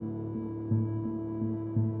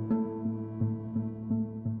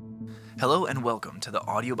Hello and welcome to the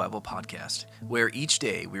Audio Bible Podcast, where each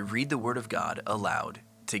day we read the Word of God aloud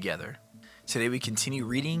together. Today we continue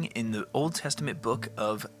reading in the Old Testament book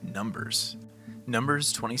of Numbers.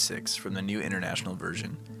 Numbers 26 from the New International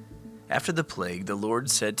Version. After the plague, the Lord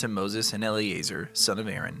said to Moses and Eleazar, son of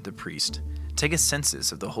Aaron, the priest, "Take a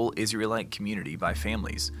census of the whole Israelite community by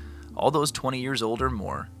families, all those 20 years old or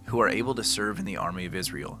more who are able to serve in the army of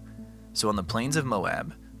Israel." So on the plains of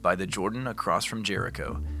Moab, by the Jordan across from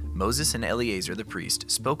Jericho, Moses and Eleazar the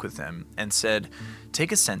priest spoke with them and said,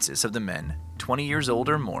 "Take a census of the men 20 years old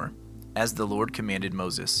or more, as the Lord commanded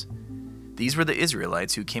Moses." These were the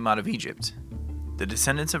Israelites who came out of Egypt. The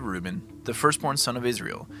descendants of Reuben, the firstborn son of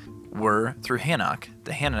Israel, were through Hanok,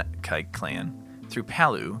 the Hanokite clan, through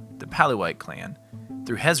Palu, the Paluite clan,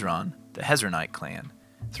 through Hezron, the Hezronite clan,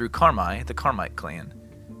 through Carmi, the Carmite clan.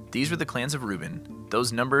 These were the clans of Reuben.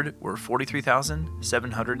 Those numbered were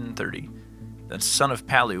 43,730. The son of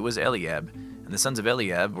Palu was Eliab, and the sons of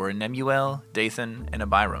Eliab were Nemuel, Dathan, and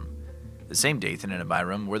Abiram. The same Dathan and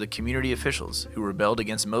Abiram were the community officials who rebelled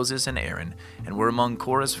against Moses and Aaron and were among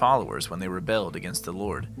Korah's followers when they rebelled against the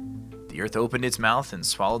Lord. The earth opened its mouth and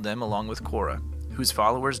swallowed them along with Korah, whose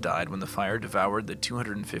followers died when the fire devoured the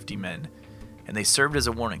 250 men, and they served as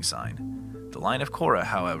a warning sign. The line of Korah,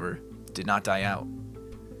 however, did not die out.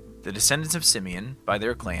 The descendants of Simeon, by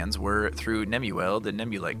their clans, were through Nemuel, the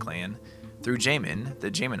Nemulite clan, through Jamin, the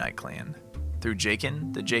Jaminite clan, through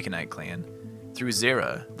Jachin, the Jachinite clan, through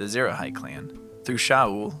Zerah, the Zerahite clan, through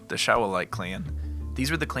Shaul, the Shaulite clan. These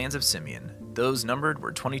were the clans of Simeon. Those numbered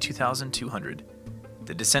were 22,200.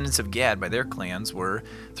 The descendants of Gad by their clans were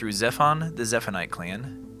through Zephon, the Zephonite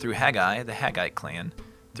clan, through Haggai, the Haggite clan,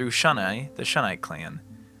 through Shunai, the Shunite clan,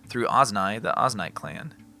 through Ozni, the Oznite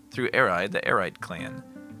clan, through Eri, the Erite clan,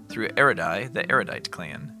 through Eridai, the Eridite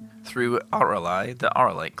clan, through Arali, the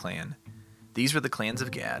Aralite clan. These were the clans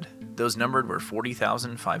of Gad. Those numbered were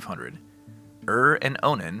 40,500. And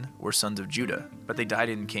Onan were sons of Judah, but they died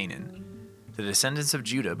in Canaan. The descendants of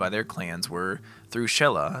Judah by their clans were through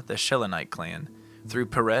Shelah, the Shelonite clan, through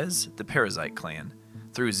Perez, the Perizzite clan,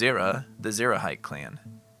 through Zerah, the Zerahite clan.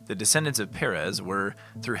 The descendants of Perez were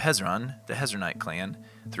through Hezron, the Hezronite clan,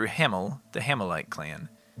 through Hamel, the Hamelite clan.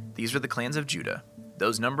 These were the clans of Judah.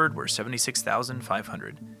 Those numbered were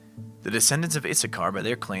 76,500. The descendants of Issachar by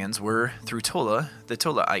their clans were through Tola, the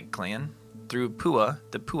Tolaite clan, through Pua,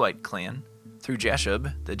 the Puite clan, through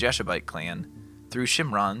Jashub, the Jashubite clan, through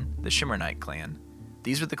Shimron, the Shimronite clan.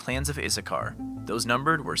 These were the clans of Issachar. Those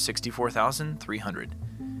numbered were 64,300.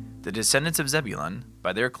 The descendants of Zebulun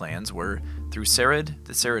by their clans were through Sered,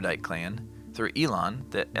 the Seredite clan, through Elon,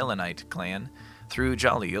 the Elonite clan, through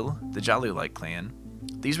Jaleel, the Jalelite clan.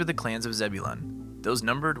 These were the clans of Zebulun. Those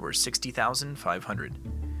numbered were 60,500.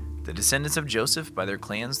 The descendants of Joseph by their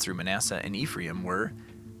clans through Manasseh and Ephraim were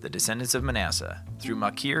the descendants of Manasseh, through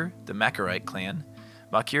Machir, the Machirite clan.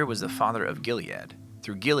 Machir was the father of Gilead.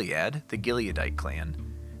 Through Gilead, the Gileadite clan.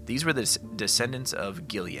 These were the descendants of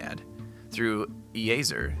Gilead. Through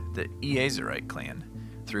Ezer, the Ezerite clan.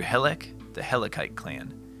 Through Helek, the Helekite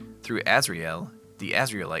clan. Through Azriel, the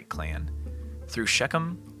Azrielite clan. Through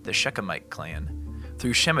Shechem, the Shechemite clan.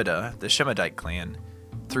 Through Shemida, the Shemidite clan.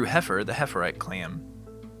 Through Hepher, the Hepherite clan.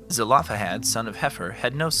 Zelophehad, son of Hepher,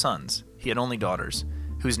 had no sons. He had only daughters,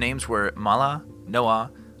 whose names were Mahlah,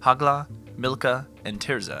 Noah, Haglah, Milcah, and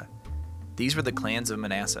Tirzah. These were the clans of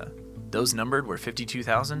Manasseh. Those numbered were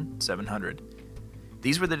 52,700.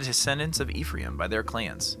 These were the descendants of Ephraim by their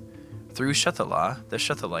clans. Through Shuthelah, the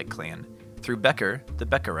Shuthelite clan. Through Becher, the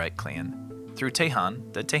Becherite clan. Through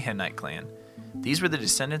Tahan, the Tahanite clan. These were the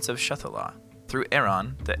descendants of Shuthelah. Through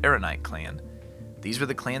Aaron, the Aaronite clan. These were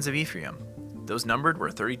the clans of Ephraim. Those numbered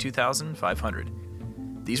were 32,500.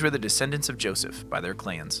 These were the descendants of Joseph by their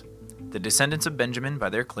clans. The descendants of Benjamin by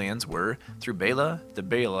their clans were through Bela, the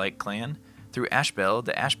Baalite clan, through Ashbel,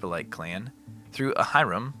 the Ashbelite clan, through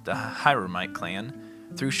Ahiram, the Hiramite clan,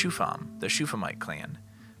 through Shupham, the Shuphamite clan,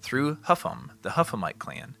 through Hupham, the Huphamite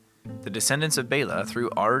clan. The descendants of Bela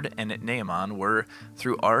through Ard and Naaman were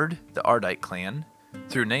through Ard, the Ardite clan,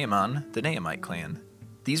 through Naaman, the Naamite clan.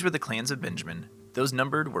 These were the clans of Benjamin. Those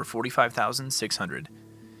numbered were 45,600.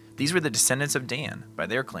 These were the descendants of Dan by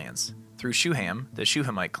their clans. Through Shuham, the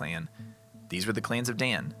Shuhamite clan. These were the clans of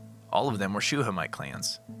Dan. All of them were Shuhamite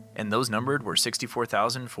clans, and those numbered were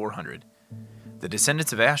 64,400. The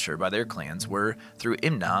descendants of Asher by their clans were through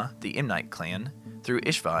Imnah, the Imnite clan, through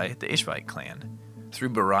Ishvi, the Ishvite clan, through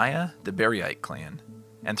Beriah, the Beriite clan,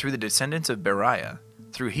 and through the descendants of Beriah,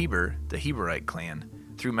 through Heber, the Heberite clan,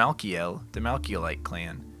 through Malchiel, the Malchielite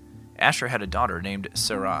clan. Asher had a daughter named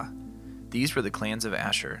Sarah. These were the clans of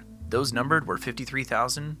Asher. Those numbered were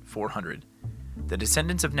 53,400. The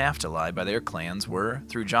descendants of Naphtali by their clans were,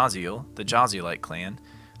 through Jaziel, the Jazielite clan,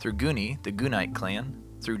 through Guni, the Gunite clan,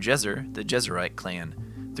 through Jezer, the Jezerite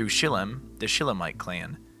clan, through Shillem, the Shillemite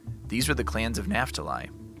clan. These were the clans of Naphtali.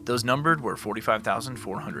 Those numbered were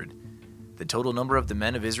 45,400. The total number of the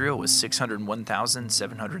men of Israel was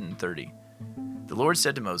 601,730. The Lord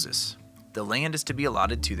said to Moses, "The land is to be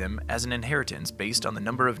allotted to them as an inheritance based on the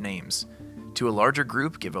number of names. To a larger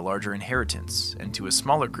group give a larger inheritance, and to a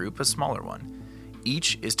smaller group a smaller one.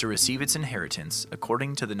 Each is to receive its inheritance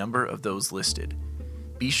according to the number of those listed.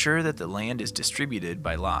 Be sure that the land is distributed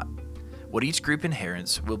by lot. What each group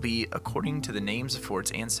inherits will be according to the names for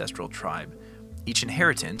its ancestral tribe. Each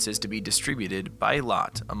inheritance is to be distributed by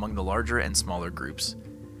lot among the larger and smaller groups."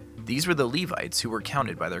 These were the Levites who were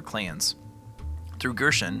counted by their clans. Through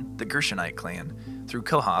Gershon, the Gershonite clan. Through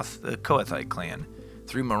Kohath, the Kohathite clan.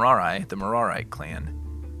 Through Merari, the Merarite clan.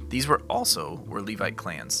 These were Levite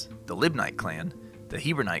clans: the Libnite clan, the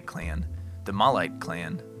Hebronite clan, the Malite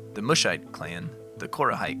clan, the Mushite clan, the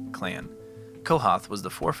Korahite clan. Kohath was the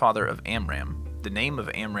forefather of Amram. The name of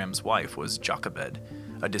Amram's wife was Jochebed,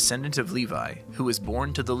 a descendant of Levi, who was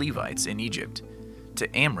born to the Levites in Egypt.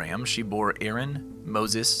 To Amram she bore Aaron,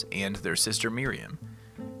 Moses, and their sister Miriam.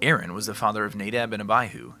 Aaron was the father of Nadab and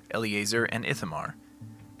Abihu, Eleazar and Ithamar.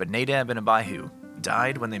 But Nadab and Abihu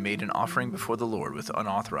died when they made an offering before the Lord with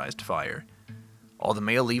unauthorized fire. All the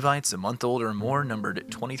male Levites a month old or more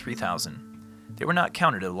numbered 23,000. They were not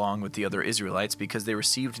counted along with the other Israelites because they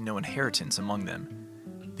received no inheritance among them.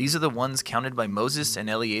 These are the ones counted by Moses and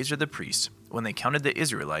Eleazar the priest when they counted the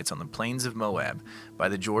Israelites on the plains of Moab by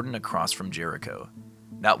the Jordan across from Jericho.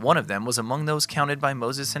 Not one of them was among those counted by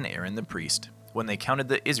Moses and Aaron the priest when they counted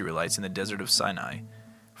the Israelites in the desert of Sinai.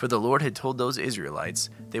 For the Lord had told those Israelites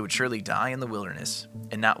they would surely die in the wilderness,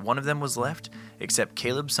 and not one of them was left except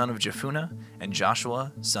Caleb son of Jephunneh and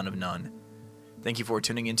Joshua son of Nun. Thank you for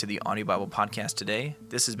tuning into the Audio Bible Podcast today.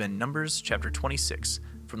 This has been Numbers chapter 26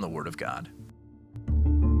 from the Word of God.